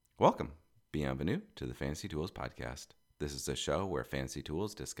Welcome, bienvenue to the Fantasy Tools Podcast. This is a show where fantasy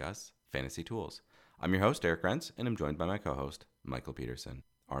tools discuss fantasy tools. I'm your host, Eric Rentz, and I'm joined by my co-host, Michael Peterson.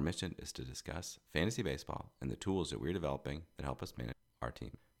 Our mission is to discuss fantasy baseball and the tools that we're developing that help us manage our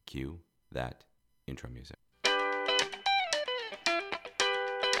team. Cue that intro music.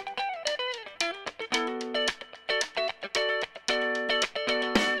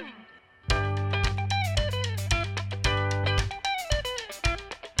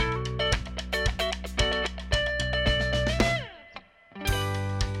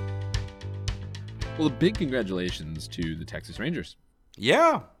 Well, a big congratulations to the Texas Rangers.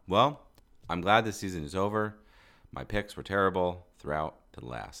 Yeah, well, I'm glad this season is over. My picks were terrible throughout to the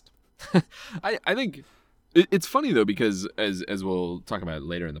last. I think it's funny, though, because as we'll talk about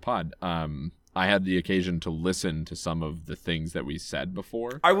later in the pod, I had the occasion to listen to some of the things that we said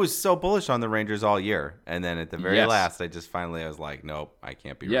before. I was so bullish on the Rangers all year, and then at the very last, I was like, nope, I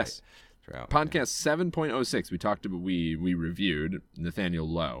can't be right. Throughout, Podcast 7.06, we reviewed Nathaniel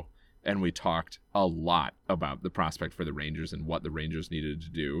Lowe. And we talked a lot about the prospect for the Rangers and what the Rangers needed to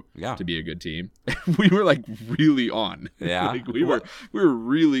do to be a good team. We were like really on. Yeah, like we were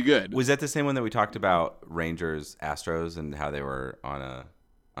really good. Was that the same one that we talked about Rangers Astros and how they were on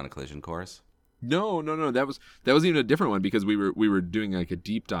a collision course? No. That was even a different one because we were doing like a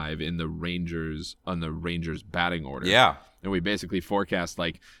deep dive in the Rangers on the Rangers batting order. Yeah. And we basically forecast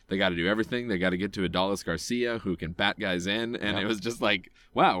like they got to do everything. They got to get to Adolis Garcia who can bat guys in. And It was just like,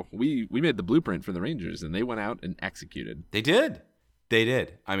 wow, we made the blueprint for the Rangers and they went out and executed. They did.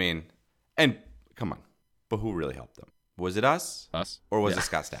 I mean, and come on, but who really helped them? Was it us? Or was it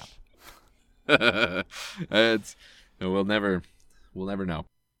Scott Stapp? We'll never know.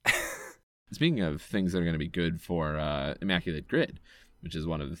 Speaking of things that are going to be good for Immaculate Grid, which is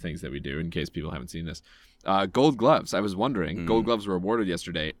one of the things that we do in case people haven't seen this. Gold gloves. I was wondering, gold gloves were awarded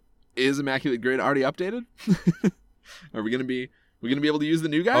yesterday. Is Immaculate Grid already updated? Are we going to be able to use the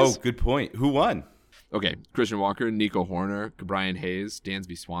new guys? Oh, good point. Who won? Okay, Christian Walker, Nico Horner, Brian Hayes,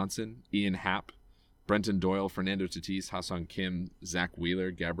 Dansby Swanson, Ian Happ, Brenton Doyle, Fernando Tatis, Ha-Sung Kim, Zach Wheeler,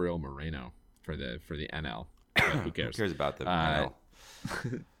 Gabriel Moreno for the NL. But who cares? Who cares about the NL?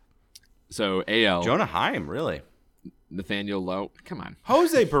 So AL. Jonah Heim, really? Nathaniel Lowe. Come on.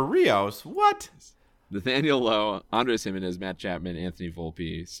 Jose Barrios. What? Nathaniel Lowe, Andres Jimenez, Matt Chapman, Anthony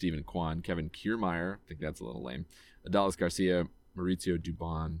Volpe, Stephen Kwan, Kevin Kiermaier. I think that's a little lame. Adolis Garcia, Mauricio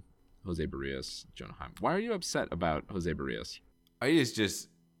Dubon, Jose Barrios, Jonah Heim. Why are you upset about Jose Barrios? It is just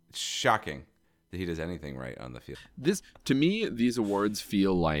shocking that he does anything right on the field. To me, these awards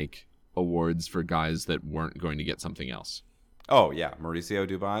feel like awards for guys that weren't going to get something else. Oh, yeah. Mauricio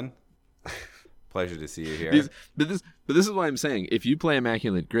Dubon. Pleasure to see you here. But this is why I'm saying, if you play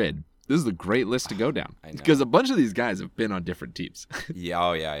Immaculate Grid, this is a great list to go down. Because a bunch of these guys have been on different teams. Yeah.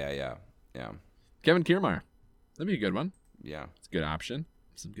 Oh, yeah. Kevin Kiermaier. That'd be a good one. Yeah. It's a good option.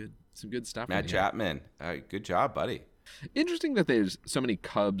 Some good stuff. Matt Chapman. Good job, buddy. Interesting that there's so many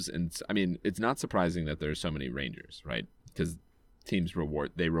Cubs, and I mean, it's not surprising that there's so many Rangers, right? Because teams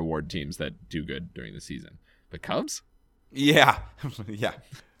reward teams that do good during the season. But Cubs? Yeah. Yeah.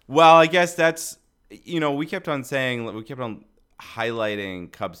 Well, I guess that's, we kept on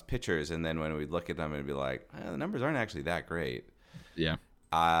highlighting Cubs pitchers, and then when we look at them, it'd be like, the numbers aren't actually that great. Yeah.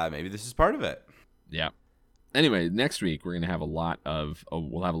 Maybe this is part of it. Yeah. Anyway, next week we're gonna have a lot of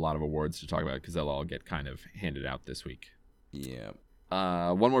awards to talk about because they'll all get kind of handed out this week. Yeah.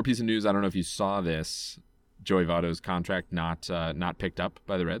 One more piece of news. I don't know if you saw this. Joey Votto's contract not picked up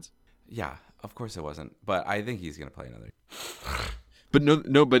by the Reds. Yeah, of course it wasn't. But I think he's gonna play another. But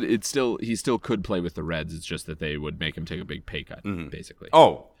no, but he still could play with the Reds. It's just that they would make him take a big pay cut, basically.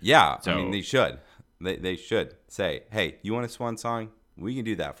 Oh, yeah. So, I mean, they should. They should say, hey, you want a swan song? We can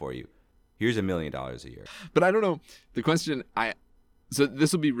do that for you. Here's $1 million a year. But I don't know. The question so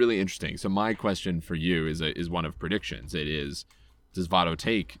this will be really interesting. So my question for you is one of predictions. It is, does Votto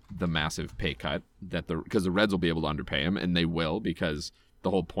take the massive pay cut because the Reds will be able to underpay him, and they will, because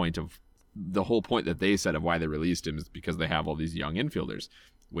the whole point that they said of why they released him is because they have all these young infielders,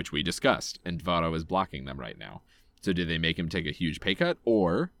 which we discussed, and Votto is blocking them right now. So do they make him take a huge pay cut,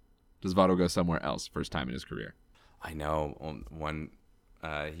 or does Votto go somewhere else first time in his career? I know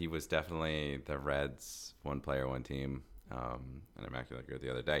he was definitely the Reds, one player, one team, an Immaculate Grid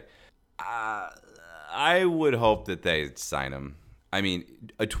the other day. I would hope that they sign him. I mean,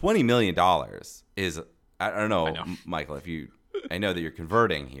 a $20 million is, I don't know, Michael, I know that you're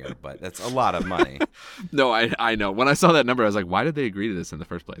converting here, but that's a lot of money. No, I know. When I saw that number, I was like, why did they agree to this in the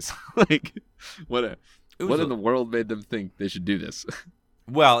first place? Like, what in the world made them think they should do this?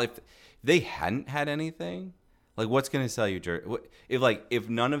 Well, if they hadn't had anything, Like, what's going to sell you jersey? If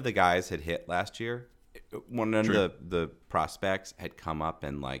none of the guys had hit last year, none of the prospects had come up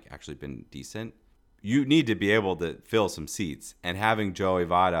and like actually been decent, you need to be able to fill some seats. And having Joey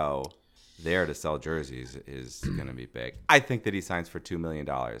Votto there to sell jerseys is going to be big. I think that he signs for $2 million,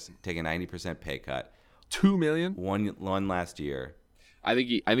 take a 90% pay cut. $2 million? One last year. I think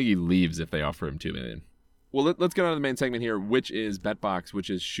he leaves if they offer him $2 million. Well, let's get on to the main segment here, which is BetBox, which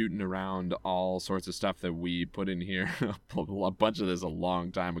is shooting around all sorts of stuff that we put in here. A bunch of this a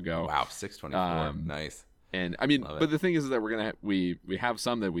long time ago. Wow, 624, nice. And I mean, but the thing is that we're gonna we have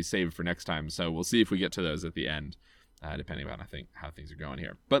some that we saved for next time, so we'll see if we get to those at the end, depending on how things are going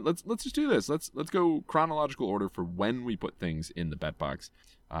here. But let's just do this. Let's go chronological order for when we put things in the BetBox.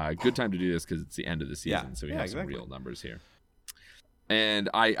 Good time to do this because it's the end of the season, so we have some real numbers here. And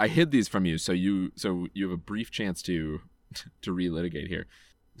I hid these from you, so you have a brief chance to relitigate here.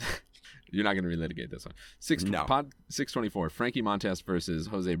 You're not going to relitigate this one. 624, Frankie Montas versus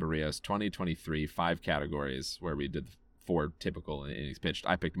Jose Barrios, 2023, 5 categories where we did 4 typical innings pitched.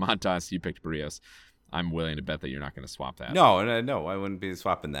 I picked Montas, you picked Barrios. I'm willing to bet that you're not going to swap that. No, I wouldn't be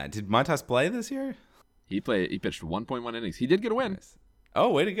swapping that. Did Montas play this year? He pitched 1.1 innings. He did get a win. Nice.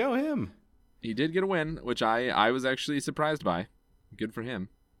 Oh, way to go, him. He did get a win, which I was actually surprised by. Good for him.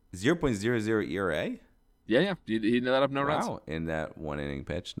 0.00 ERA? Yeah. He let up no runs. Wow, in that 1 inning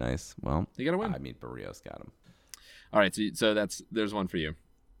pitch. Nice. Well, he got a win. I mean, Barrios got him. All right, so there's one for you.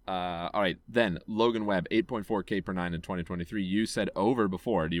 All right, then Logan Webb, 8.4 K per 9 in 2023. You said over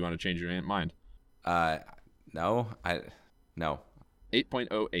before. Do you want to change your mind? No.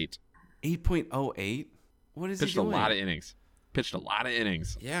 8.08. 8.08? What is he doing? Pitched a lot of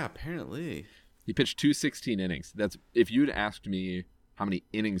innings. Yeah, apparently. He pitched 216 innings. That's if you'd asked me how many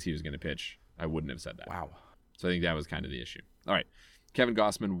innings he was going to pitch, I wouldn't have said that. Wow. So I think that was kind of the issue. All right. Kevin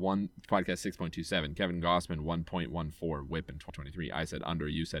Gossman, podcast 6.27. Kevin Gossman, 1.14 whip in 2023. I said under.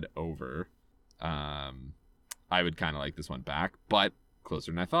 You said over. I would kind of like this one back, but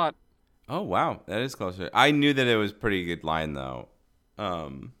closer than I thought. Oh, wow. That is closer. I knew that it was a pretty good line, though.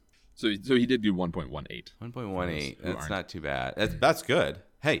 So he did do 1.18. 1.18. That's not too bad. That's good.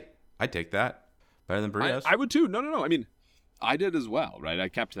 Hey, I'd take that. Better than Barrios. I would too. No. I mean, I did as well, right? I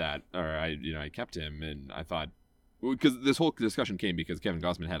kept that, or I kept him, and I thought, because this whole discussion came because Kevin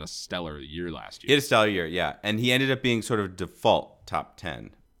Gossman had a stellar year last year. He had a stellar year, yeah, and he ended up being sort of default top 10,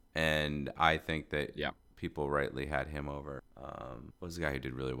 and I think that people rightly had him over. What was the guy who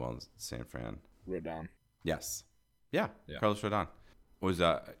did really well in San Fran? Rodon. Yes, yeah. Carlos Rodon.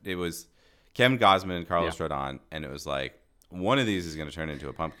 It was Kevin Gossman and Carlos Rodon, and it was like one of these is going to turn into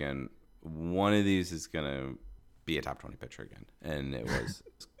a pumpkin. One of these is going to be a top 20 pitcher again. And it was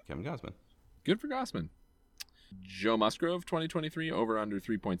Kevin Gossman. Good for Gossman. Joe Musgrove, 2023, over under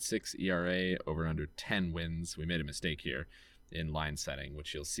 3.6 ERA, over under 10 wins. We made a mistake here in line setting,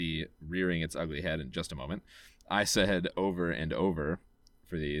 which you'll see rearing its ugly head in just a moment. I said over and over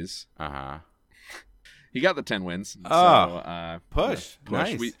for these. He got the 10 wins. Push.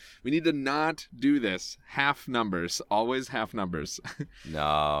 Nice. We need to not do this. Half numbers. Always half numbers.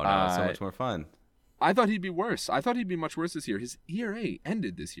 No, it's so much more fun. I thought he'd be worse. I thought he'd be much worse this year. His ERA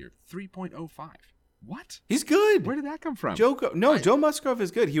ended this year 3.05. What? He's good. Where did that come from? Joe Musgrove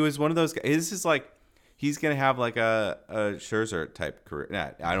is good. He was one of those guys. This is like, he's going to have like a Scherzer type career. Nah,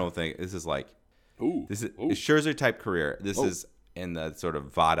 I don't think. This is like, this is a Scherzer type career. This is in the sort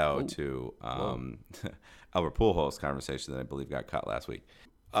of Votto to Albert Pujols conversation that I believe got cut last week.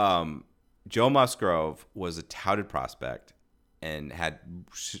 Joe Musgrove was a touted prospect and had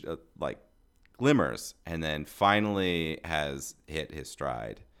like glimmers, and then finally has hit his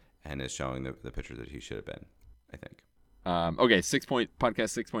stride and is showing the pitcher that he should have been, I think. Okay, podcast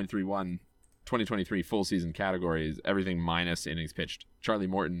 6.31, 2023 full season categories, everything minus innings pitched. Charlie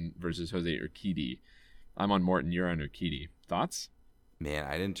Morton versus Jose Urquidy. I'm on Morton, you're on Urquidy. Thoughts? Man,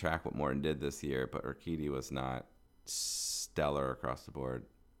 I didn't track what Morton did this year, but Urquidy was not stellar across the board.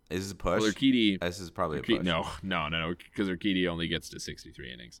 Is this a push? Well, Urquidy, this is probably a push. No, because Urquidy only gets to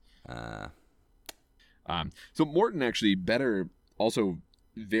 63 innings. So Morton actually better, also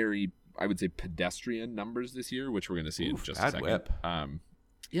very, I would say, pedestrian numbers this year, which we're going to see in just a second. Whip.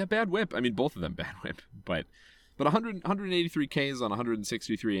 Bad whip. I mean, both of them bad whip, but 183 Ks on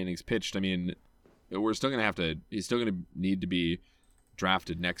 163 innings pitched. I mean, he's still going to need to be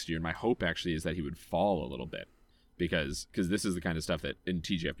drafted next year. And my hope actually is that he would fall a little bit because this is the kind of stuff that in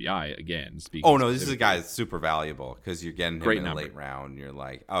TGFBI, again, speaking. Oh, no, this is a guy that's super valuable because you're getting him in the late round. And you're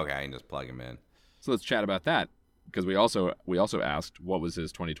like, okay, I can just plug him in. So let's chat about that because we also asked what was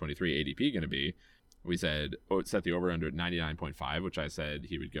his 2023 ADP going to be. We said, set the over under at 99.5, which I said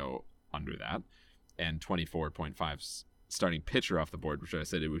he would go under that. and 24.5 starting pitcher off the board, which I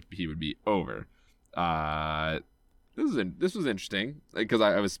said he would be over. This was interesting because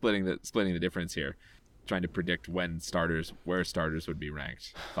I was splitting the difference here, trying to predict where starters would be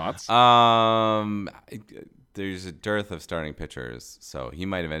ranked. Thoughts? There's a dearth of starting pitchers, so he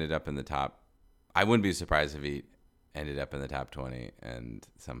might have ended up in the top. I wouldn't be surprised if he ended up in the top 20 and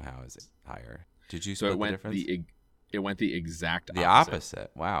somehow is higher. Did you split the difference? It went the exact opposite. The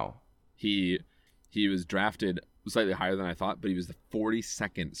opposite. Wow. He was drafted slightly higher than I thought, but he was the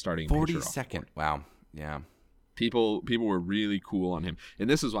 42nd starting pitcher. 42nd. Wow. Yeah. People were really cool on him, and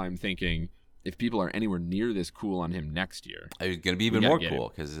this is why I'm thinking if people are anywhere near this cool on him next year, he's going to be even more cool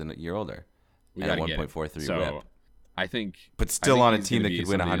because he's a year older. We and got a 1.43 so, whip. I think, but still on a team that could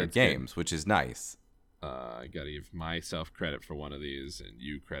win 100 games, which is nice. I got to give myself credit for one of these, and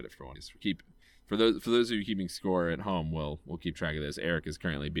you credit for one of these. For those of you keeping score at home, we'll keep track of this. Eric is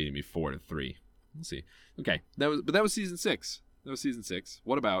currently beating me 4-3. We'll see. Okay, that was season 6.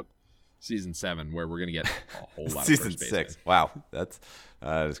 What about season 7, where we're gonna get a whole lot of season first basemen? 6. Wow, that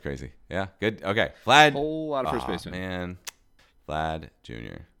is crazy. Yeah, good. Okay, Vlad. A whole lot of first basemen. Man, Vlad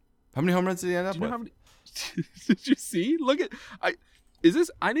Jr. How many home runs did he end up with? Did you see? Look at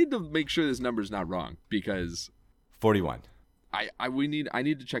I need to make sure this number's not wrong because 41. I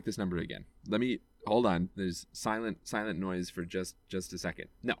need to check this number again. Let me hold on. There's silent noise for just a second.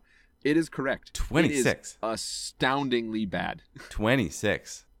 No, it is correct. 26. It is astoundingly bad.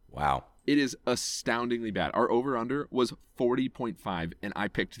 26. Wow. It is astoundingly bad. Our over under was 40.5, and I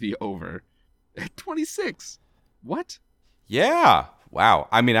picked the over at 26. What? Yeah. Wow.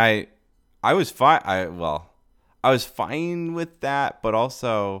 I mean, I was fine. I was fine with that, but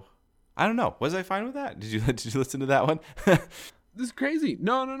also, I don't know. Was I fine with that? Did you listen to that one? This is crazy.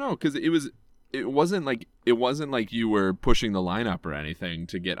 No, because it wasn't like you were pushing the lineup or anything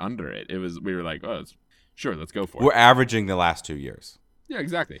to get under it. We were like, oh, sure, let's go for it. We're averaging the last 2 years. Yeah,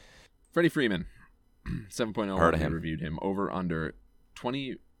 exactly. Freddie Freeman, 7.0. Heard of him. Reviewed him over under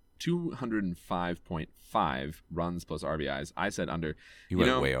 205.5 runs plus RBIs. I said under. He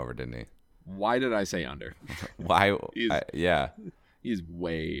went way over, didn't he? Why did I say under? Why? Yeah. He's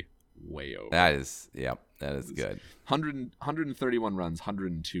way over. That is good. 131 runs,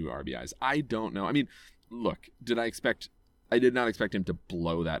 102 RBIs. I don't know. I mean, look, I did not expect him to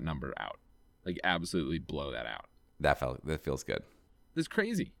blow that number out. Like, absolutely blow that out. That feels good. That's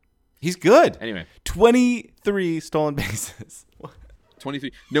crazy. He's good. Anyway. 23 stolen bases.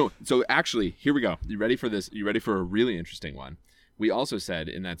 23. No, so actually, here we go. You ready for this? You ready for a really interesting one? We also said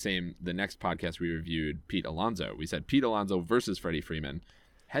in the next podcast we reviewed Pete Alonso. We said Pete Alonso versus Freddie Freeman.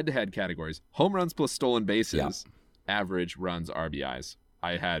 Head-to-head categories. Home runs plus stolen bases. Yeah. Average runs, RBIs.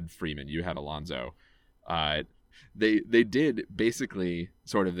 I had Freeman. You had Alonso. They did basically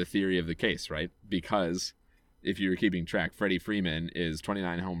sort of the theory of the case, right? Because if you were keeping track, Freddie Freeman is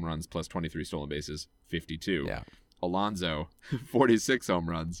 29 home runs plus 23 stolen bases, 52. Yeah. Alonso, 46 home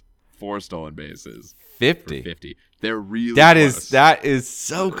runs, 4 stolen bases, 50. They're really close. That that is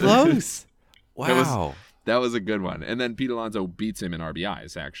so close. Wow. That was a good one. And then Pete Alonso beats him in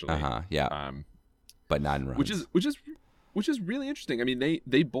RBIs, actually. Yeah. But not in runs. Which is really interesting. I mean,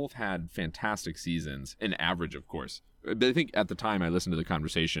 they both had fantastic seasons, in average, of course. But I think at the time I listened to the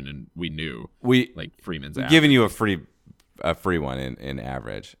conversation and we knew Freeman's average. Giving you a free one in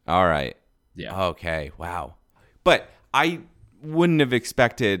average. All right. Yeah. Okay. Wow. But I wouldn't have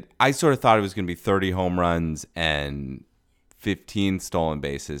expected. I sort of thought it was going to be 30 home runs and 15 stolen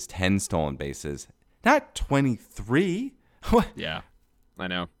bases, 10 stolen bases, not 23. Yeah, I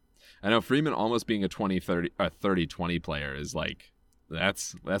know. Freeman almost being a 30-20 player is like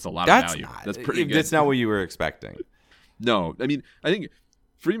that's a lot of value. That's pretty good. That's not what you were expecting. No, I mean, I think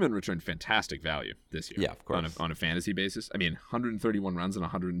Freeman returned fantastic value this year. Yeah, of course. On a fantasy basis. I mean, 131 runs and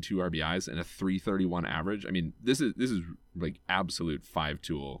 102 RBIs and a 331 average. I mean, this is like absolute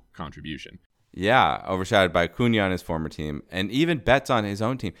 5-tool contribution. Yeah, overshadowed by Acuna on his former team and even Betts on his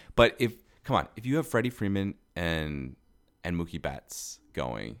own team. But if you have Freddie Freeman and Mookie Betts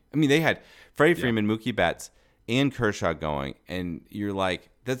going. I mean, they had Freddie Freeman, Mookie Betts, and Kershaw going, and you're like,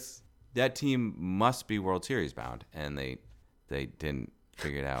 that team must be World Series bound, and they didn't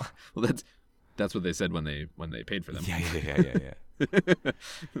figure it out. Well, that's what they said when they paid for them. Yeah.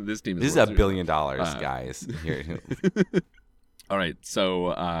 This team is $1 billion, guys. Here. All right,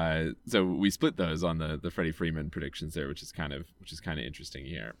 so we split those on the Freddie Freeman predictions there, which is kind of interesting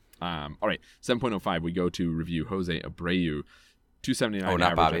here. All right, 7.05. We go to review Jose Abreu, 279. Oh,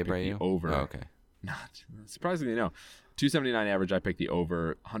 not average. Bobby Abreu. Over. Oh, okay. Not surprisingly, no. 279 average. I pick the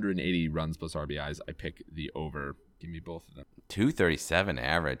over. 180 runs plus RBIs. I pick the over. Give me both of them. 237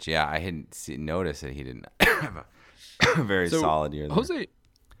 average. Yeah, I hadn't noticed that he didn't have a very solid year there. Jose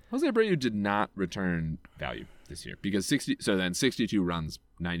Abreu did not return value this year because 62 runs,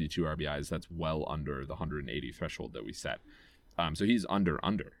 92 RBIs. That's well under the 180 threshold that we set. So he's under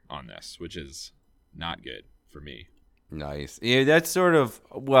on this, which is not good for me. Nice. Yeah, that's sort of,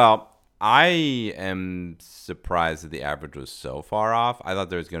 well, I am surprised that the average was so far off. I thought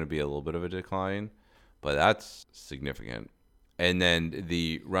there was going to be a little bit of a decline, but that's significant. And then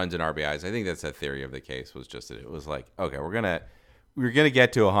the runs and RBIs, I think that's a theory of the case, was just that it was like, okay, we're gonna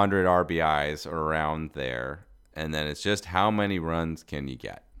get to 100 RBIs or around there, and then it's just how many runs can you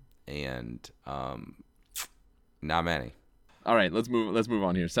get, and not many. All right, let's move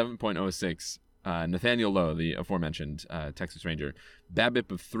on here. 7.06. Nathaniel Lowe, the aforementioned Texas Ranger,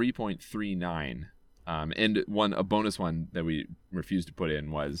 BABIP of 3.39, and a bonus one that we refused to put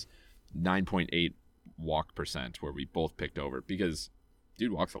in was 9.8 walk percent, where we both picked over because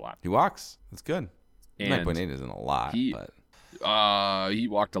dude walks a lot. He walks. That's good. And 9.8 isn't a lot, but he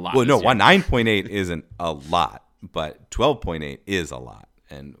walked a lot. Well, no, 9.8 isn't a lot, but 12.8 is a lot,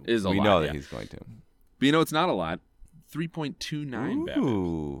 and we know that he's going to. But it's not a lot. 3.29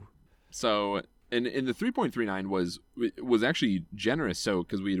 BABIP. So, and the 3.39 was actually generous. So,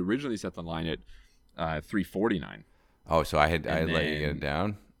 because we had originally set the line at 349. Oh, so I had let you get it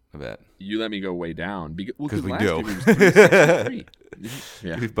down a bit. You let me go way down because we last do. Year he was 363.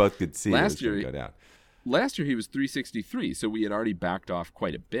 Yeah. We both could see last year go down. Last year he was 363, so we had already backed off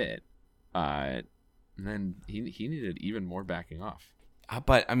quite a bit. And then he needed even more backing off.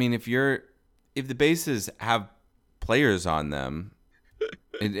 But I mean, if the bases have players on them,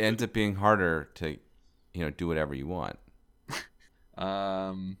 it ends up being harder to, do whatever you want.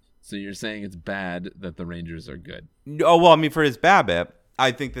 So you're saying it's bad that the Rangers are good? Oh, well, I mean, for his BABIP,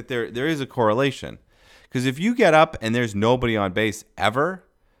 I think that there is a correlation. Because if you get up and there's nobody on base ever,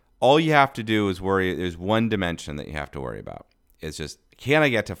 all you have to do is worry. There's one dimension that you have to worry about. It's just, can I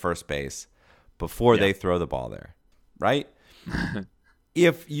get to first base before they throw the ball there, right?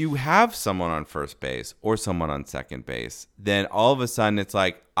 If you have someone on first base or someone on second base, then all of a sudden it's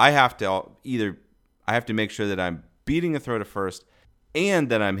like I have to make sure that I'm beating a throw to first and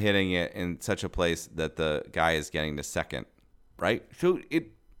that I'm hitting it in such a place that the guy is getting to second, right? So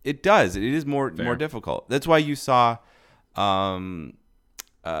it is more difficult. That's why you saw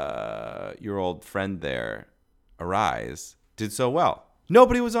your old friend there, Arise, did so well.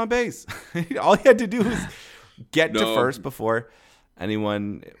 Nobody was on base. All he had to do was get to first before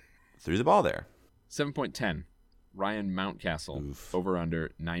anyone threw the ball there. 7.10. Ryan Mountcastle. Oof. Over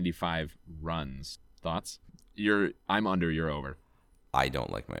under 95 runs. Thoughts? I'm under, you're over. I don't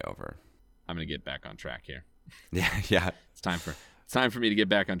like my over. I'm gonna get back on track here. Yeah. It's time for me to get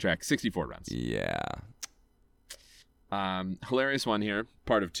back on track. 64 runs. Yeah. Hilarious one here.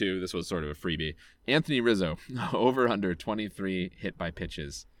 Part of 2. This was sort of a freebie. Anthony Rizzo. Over under 23 hit by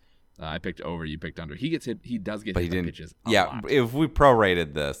pitches. I picked over. You picked under. He gets hit. He does get hit by pitches. A lot. If we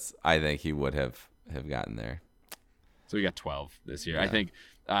prorated this, I think he would have gotten there. So we got 12 this year. Yeah. I think.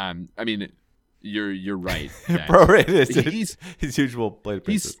 I mean, you're right. Prorated his usual plate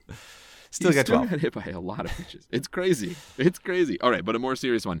pitches. Still got 12. Got hit by a lot of pitches. It's crazy. All right, but a more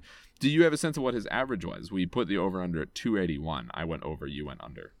serious one. Do you have a sense of what his average was? We put the over under at 281. I went over. You went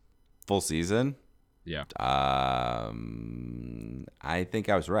under. Full season? Yeah. I think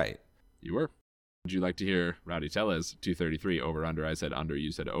I was right. You were. Would you like to hear Rowdy Tellez 233 over under? I said under.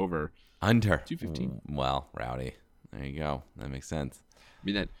 You said over. Under 215. Well, Rowdy, there you go. That makes sense. I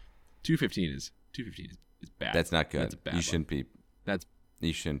mean that 215 is bad. That's not good. That's a bad you shouldn't one.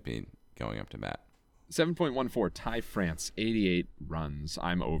 You shouldn't be going up to bat. 7.14. Ty France 88 runs.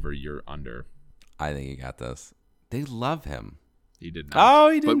 I'm over. You're under. I think he got this. They love him. He did not. Oh,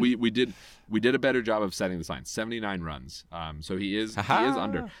 he didn't. But we did a better job of setting the sign. 79 runs. So he is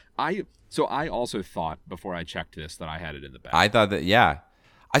under. I also thought before I checked this that I had it in the bag. I thought that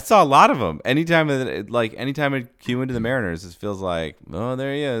I saw a lot of them. Anytime I cue into the Mariners, it feels like, oh,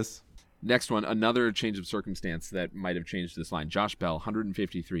 there he is. Next one, another change of circumstance that might have changed this line. Josh Bell,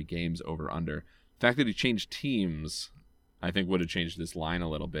 153 games over under. The fact that he changed teams, I think would have changed this line a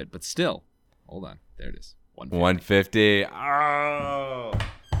little bit. But still, hold on, there it is. 150. Oh,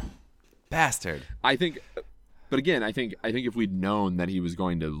 bastard. I think if we'd known that he was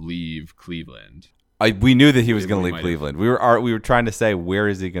going to leave Cleveland, we knew that he was going to leave Cleveland. We were trying to say, where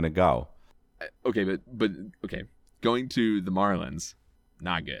is he going to go? Okay, but going to the Marlins,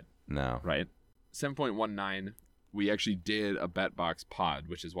 not good. No, right? 7.19. We actually did a bet box pod,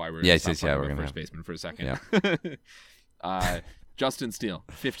 which is why we're we're going first baseman for a second. Yeah. Justin Steele,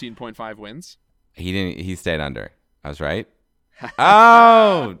 15.5 wins. He didn't. He stayed under. I was right.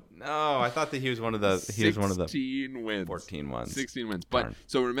 Oh no! I thought that he was one of the. He was one of the 16 wins. 14 ones. 16 wins. But Darn.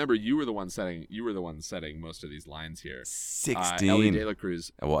 so remember, you were the one setting most of these lines here. 16. Ellie De La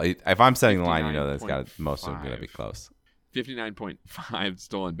Cruz, Well, if I'm setting the line, you know that's got most of them going to be close. 59.5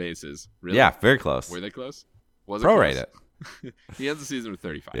 stolen bases. Really? Yeah, very close. Were they close? Was it Prorate close? it. He ends the season with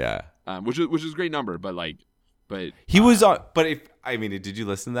 35. Yeah. Which is a great number, but he was on. But did you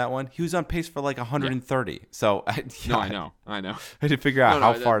listen to that one? He was on pace for like 130. Yeah. So no, I know. I had to figure out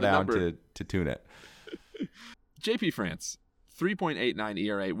how far down number... to tune it. JP France, 3.89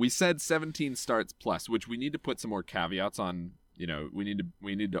 ERA. We said 17 starts plus, which we need to put some more caveats on. You know, we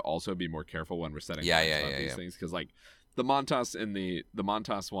need to also be more careful when we're setting these things, because like the Montas and the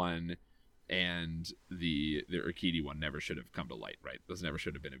Montas one and the Urquidy one never should have come to light, right? Those never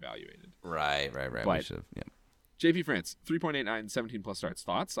should have been evaluated. Right. But we should have, yeah. JP France, 3.89, 17 plus starts.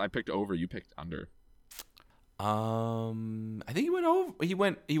 Thoughts? I picked over. You picked under. I think he went over. He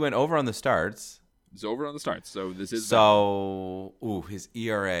went over on the starts. It's over on the starts. So this is his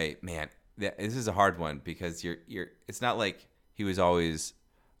ERA, man. This is a hard one because you're. It's not like he was always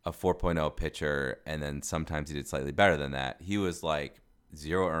a 4.0 pitcher, and then sometimes he did slightly better than that. He was like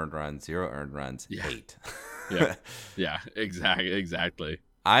 0 earned runs, 8. Yeah, exactly.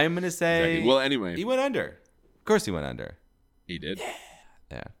 I'm gonna say. Exactly. Well, anyway, he went under. Of course, he went under. He did.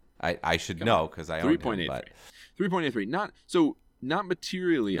 Yeah. I should know because I own him. 3.83. Not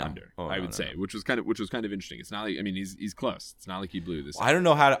materially under. I would say, which was kind of interesting. It's not like he's close. It's not like he blew this. I don't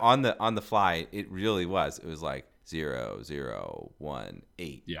know how to, on the fly. It really was. It was like 0, 0, 1,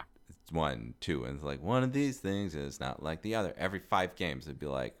 8. Yeah. 1, 2, and it's like one of these things is not like the other. Every 5 games, it'd be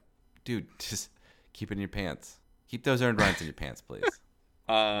like, dude, just keep it in your pants. Keep those earned runs in your pants, please.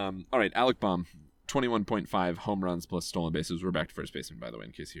 All right, Alec Baum. 21.5 home runs plus stolen bases. We're back to first baseman, by the way,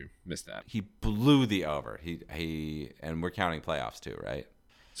 in case you missed that. He blew the over. He and we're counting playoffs too, right?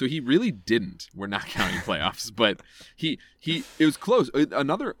 So he really didn't. We're not counting playoffs, but it was close.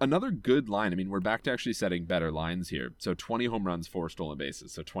 Another good line. I mean, we're back to actually setting better lines here. So 20 home runs, 4 stolen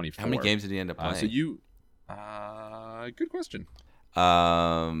bases. So 24. How many games did he end up playing? Good question.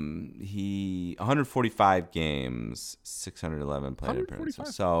 He 145 games, 611 plate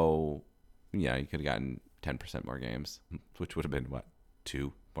appearances. So yeah, you could have gotten 10% more games, which would have been what,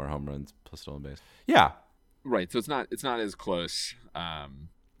 2 more home runs plus stolen base. Yeah, right. So it's not as close.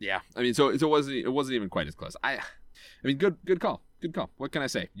 Yeah, I mean, so it wasn't even quite as close. I mean, good call. What can I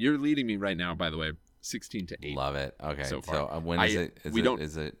say? You're leading me right now, by the way, 16-8. Love it. Okay, so far. So when is it?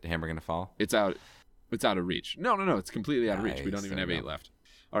 Is the hammer gonna fall? It's out of reach. No, it's completely out of reach. We don't even have 8 left.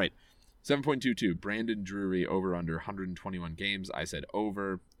 All right. 7.22, Brandon Drury over under 121 games. I said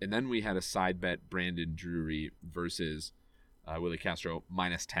over. And then we had a side bet, Brandon Drury versus Willie Castro,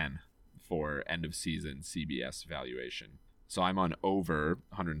 -10 for end of season CBS valuation. So I'm on over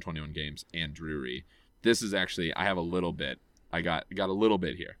 121 games and Drury. This is actually, I have a little bit. I got a little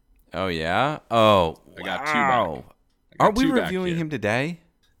bit here. Oh, yeah? Oh, I got 2 back. Aren't we reviewing him today?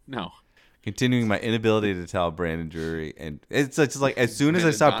 No. Continuing my inability to tell Brandon Drury, and it's just like as soon as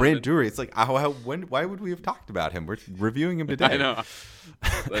I saw Brandon Drury, it's like, why would we have talked about him? We're reviewing him today. I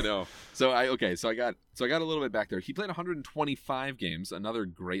know. So I got a little bit back there. He played 125 games, another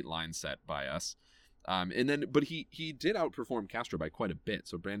great line set by us. But he did outperform Castro by quite a bit.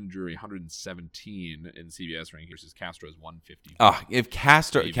 So Brandon Drury 117 in CBS ranking versus Castro's 150. Oh, if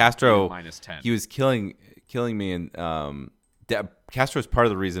Castro -10, he was killing me, and Castro's part of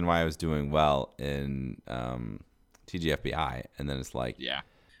the reason why I was doing well in TGFBI, and then it's like, yeah.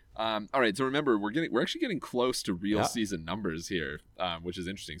 All right, so remember we're actually getting close to real season numbers here, which is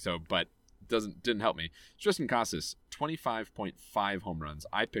interesting. So, but didn't help me. Tristan Casas, 25.5 home runs.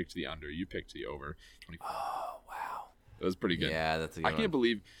 I picked the under. You picked the over. 25. Oh wow, that was pretty good. Yeah, that's a good I can't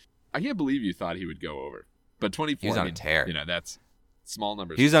believe you thought he would go over, but 24. He's on a tear. You know, that's small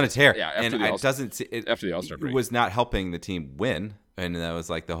numbers. He's on a tear. Yeah, after the All-Star break. It was not helping the team win, and that was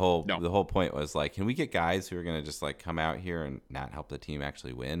like the whole point was like, can we get guys who are going to just like come out here and not help the team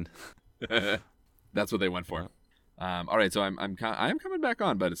actually win? That's what they went for. All right, so I'm coming back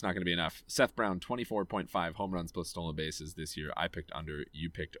on, but it's not going to be enough. Seth Brown, 24.5 home runs plus stolen bases this year. I picked under. You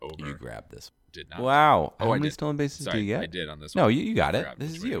picked over. You grabbed this. Did not. Wow. Oh, how many stolen bases do you get? I did on this one. No, you got it.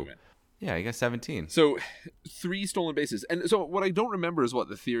 This is you. Yeah, you got 17. So 3 stolen bases. And so what I don't remember is what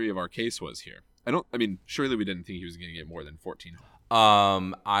the theory of our case was here. Surely we didn't think he was going to get more than 14.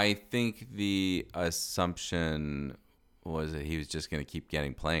 I think the assumption was that he was just going to keep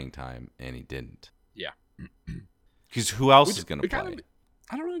getting playing time, and he didn't. Yeah. Because who else is going to play?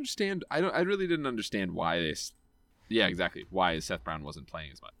 I don't understand. I really didn't understand why why Seth Brown wasn't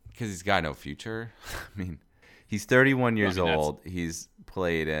playing as much. Because he's got no future. I mean, He's 31 years I mean, old. He's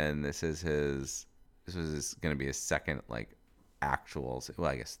played in this was going to be his second actuals.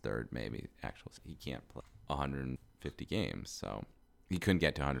 Well, I guess third maybe actuals. He can't play 150 games, so he couldn't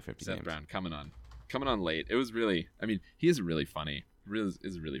get to 150 Seth games. Brown coming on late. It was really, I mean, he is really funny.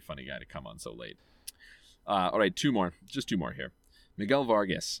 Is a really funny guy to come on so late. All right, just two more here. Miguel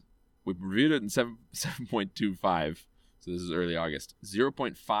Vargas. We reviewed it in 7.25. So this is early August.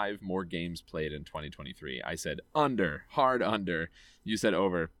 0.5 more games played in 2023. I said under, hard under. You said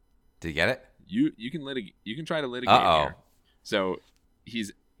over. Did you get it? You can try to litigate here. So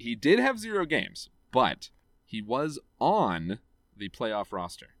he did have 0 games, but he was on the playoff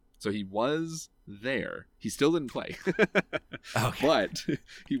roster. So he was there. He still didn't play. Okay. But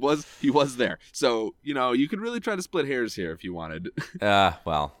he was there. So, you could really try to split hairs here if you wanted.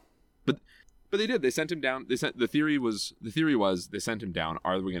 Well. But they did. They sent him down. The theory was they sent him down.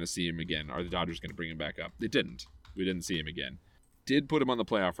 Are we going to see him again? Are the Dodgers going to bring him back up? They didn't. We didn't see him again. Did put him on the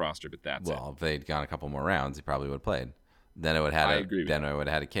playoff roster, but that's it. Well, if they'd gone a couple more rounds, he probably would have played. Then it would have I would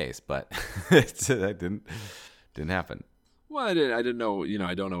have had a case, but that didn't happen. Well, I didn't know.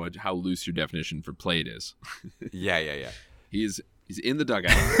 I don't know how loose your definition for played is. Yeah. He's in the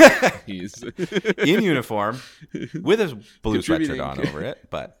dugout. He's in uniform with his blue sweatshirt on over it.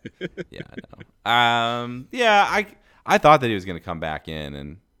 But yeah, I know. I thought that he was going to come back in,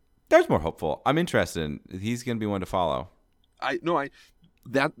 and there's more hopeful. I'm interested. He's going to be one to follow.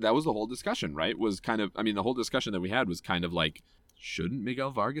 That was the whole discussion, right? Was kind of, the whole discussion that we had was kind of like, shouldn't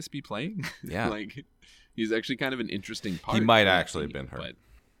Miguel Vargas be playing? Yeah, he's actually kind of an interesting part. He might actually have been hurt,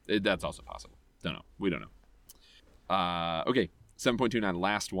 but that's also possible. Don't know. We don't know. Okay. 7.29,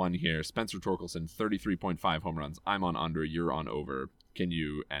 last one here. Spencer Torkelson, 33.5 home runs. I'm on under. You're on over. Can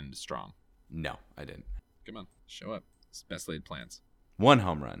you end strong? No, I didn't. Come on. Show up. It's best laid plans. 1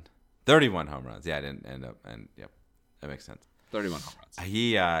 home run. 31 home runs. Yeah, I didn't end up. And yep, that makes sense. 31 home runs.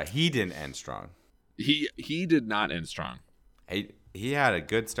 He didn't end strong. He did not end strong. He had a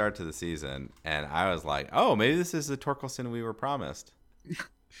good start to the season, and I was like, oh, maybe this is the Torkelson we were promised.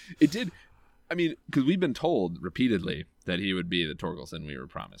 It did. Because we've been told repeatedly that he would be the Torkelson we were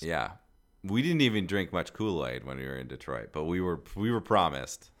promised. Yeah. We didn't even drink much Kool-Aid when we were in Detroit, but we were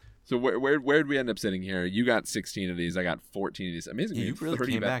promised. So where'd we end up sitting here? You got 16 of these. I got 14 of these. Amazing. You really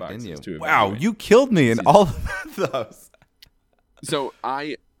came back, didn't you? Wow, you killed me in all of those. So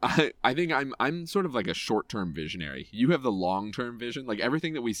I think I'm sort of like a short-term visionary. You have the long-term vision. Like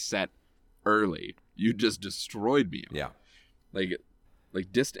everything that we set early, you just destroyed me on. Yeah.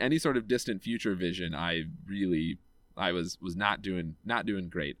 Any sort of distant future vision, I was not doing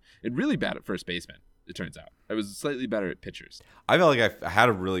great. And really bad at first baseman, it turns out. I was slightly better at pitchers. I felt like I had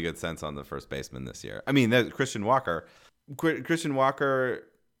a really good sense on the first baseman this year. Christian Walker,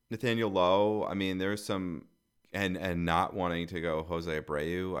 Nathaniel Lowe. There's some, and not wanting to go Jose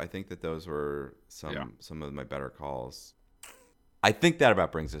Abreu. I think that those were some of my better calls. I think that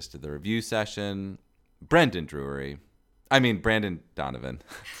about brings us to the review session. Brendan Donovan.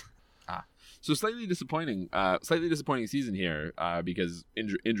 So slightly disappointing season here because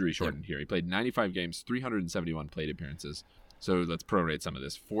injury shortened here. He played 95 games, 371 plate appearances. So let's prorate some of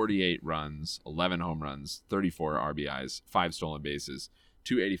this. 48 runs, 11 home runs, 34 RBIs, 5 stolen bases,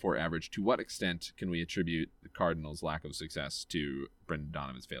 284 average. To what extent can we attribute the Cardinals' lack of success to Brendan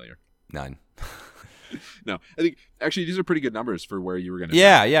Donovan's failure? None. No, I think actually these are pretty good numbers for where you were going to.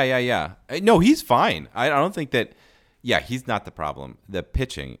 Yeah. No, he's fine. I don't think that. Yeah, he's not the problem. The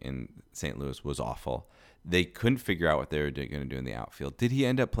pitching in St. Louis was awful. They couldn't figure out what they were going to do in the outfield. Did he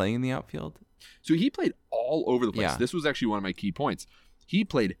end up playing in the outfield? So he played all over the place. Yeah. This was actually one of my key points. He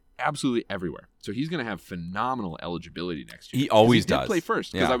played absolutely everywhere. So he's going to have phenomenal eligibility next year. He always does. Did play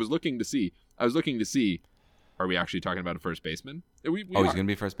first because yeah. I was looking to see. Are we actually talking about a first baseman? We he's going to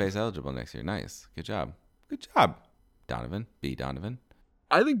be first base eligible next year. Nice. Good job, Donovan. Donovan.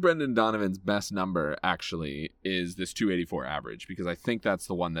 I think Brendan Donovan's best number actually is this 284 average because I think that's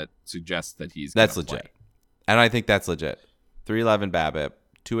the one that suggests that he's legit. Play. And I think that's legit. 311 BABIP,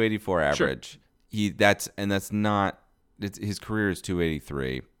 284 average. Sure. That's not his career is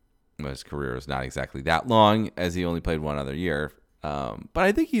 283. His career is not exactly that long as he only played one other year. But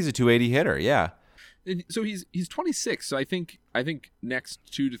I think he's a 280 hitter. Yeah. So he's 26. So I think next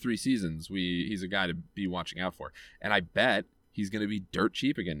 2 to 3 seasons he's a guy to be watching out for. And I bet he's going to be dirt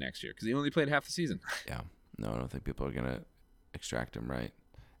cheap again next year because he only played half the season. Yeah. No, I don't think people are going to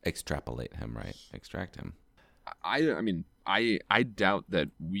extrapolate him right. Extract him. I doubt that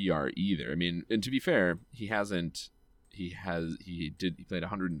we are either. And to be fair, he played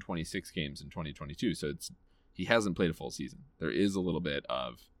 126 games in 2022, so he hasn't played a full season. There is a little bit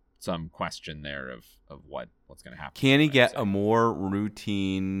of some question there of what's going to happen. Can he get a more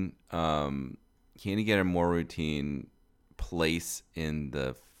routine? Can he get a more routine place in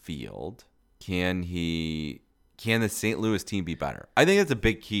the field? Can the St. Louis team be better? I think that's a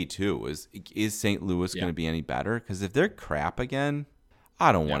big key too. Is St. Louis going to be any better? Because if they're crap again,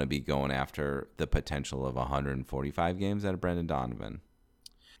 I don't want to be going after the potential of 145 games out of Brendan Donovan.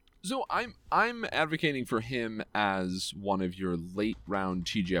 So I'm advocating for him as one of your late round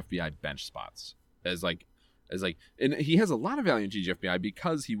TGFBI bench spots. And he has a lot of value in TGFBI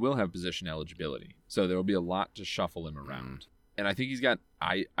because he will have position eligibility. So there will be a lot to shuffle him around. And I think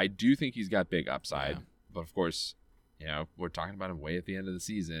I do think he's got big upside. Yeah. But of course, we're talking about him way at the end of the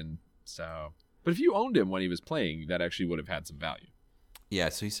season. So, but if you owned him when he was playing, that actually would have had some value. Yeah,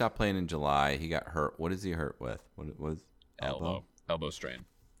 so he stopped playing in July. He got hurt. What is he hurt with? What was elbow strain.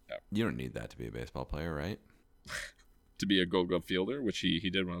 Yeah. You don't need that to be a baseball player, right? To be a Gold Glove fielder, which he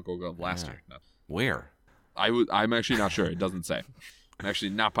did win a Gold Glove last year. No. Where? I'm actually not sure. It doesn't say. I'm actually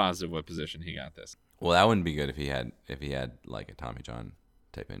not positive what position he got this. Well, that wouldn't be good if he had like a Tommy John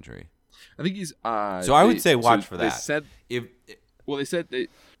type injury. I think he's. So I would say watch for that. They said if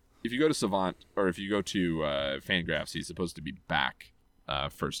you go to Savant or if you go to Fangraphs, he's supposed to be back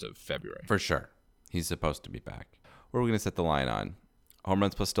 1st of February. For sure, he's supposed to be back. What are we going to set the line on? Home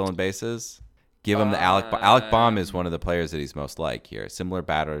runs plus stolen bases. Give him the Alec Baum is one of the players that he's most like here. Similar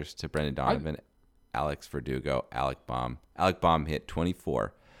batters to Brendan Donovan, Alex Verdugo, Alec Baum. Alec Baum hit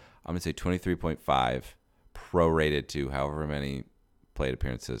 24. I'm going to say 23.5 prorated to however many plate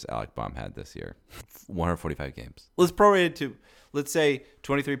appearances Alec Baum had this year. 145 games. Let's say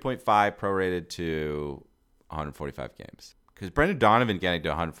 23.5 prorated to 145 games. Because Brendan Donovan getting to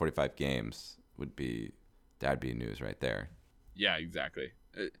 145 games that'd be news right there. Yeah, exactly.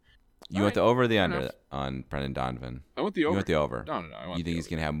 You want the over or the under on Brendan Donovan? I want the over. You want the over? No. You think he's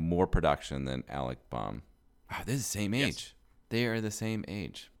going to have more production than Alec Baum? Wow, they're the same age. Yes. They are the same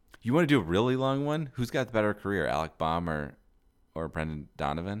age. You want to do a really long one? Who's got the better career, Alec Baum or Brendan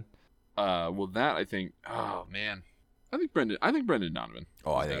Donovan? Well, that I think. Oh man, I think Brendan Donovan.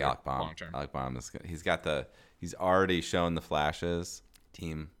 Oh, I think Alec Baum. Long term. Alec Baum he's already shown the flashes.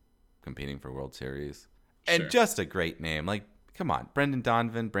 Team competing for World Series, and just a great name. Like, come on, Brendan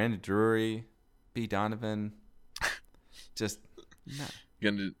Donovan, Brandon Drury, B. Donovan. Just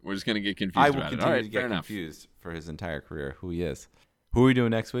we're just gonna get confused. I will about continue it. to get confused for his entire career. Who he is. Who are we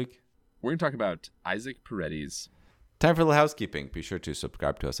doing next week? We're gonna talk about Isaac Paredes. Time for a little housekeeping. Be sure to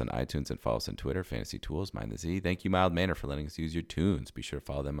subscribe to us on iTunes and follow us on Twitter, Fantasy Tools, Mind the Z. Thank you, Mild Manner, for letting us use your tunes. Be sure to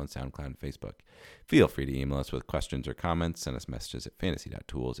follow them on SoundCloud and Facebook. Feel free to email us with questions or comments. Send us messages at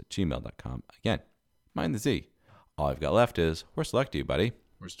fantasy.tools@gmail.com. Again, Mind the Z. All I've got left is, worst of luck to you, buddy.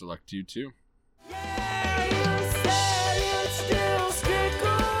 Worst of luck to you, too.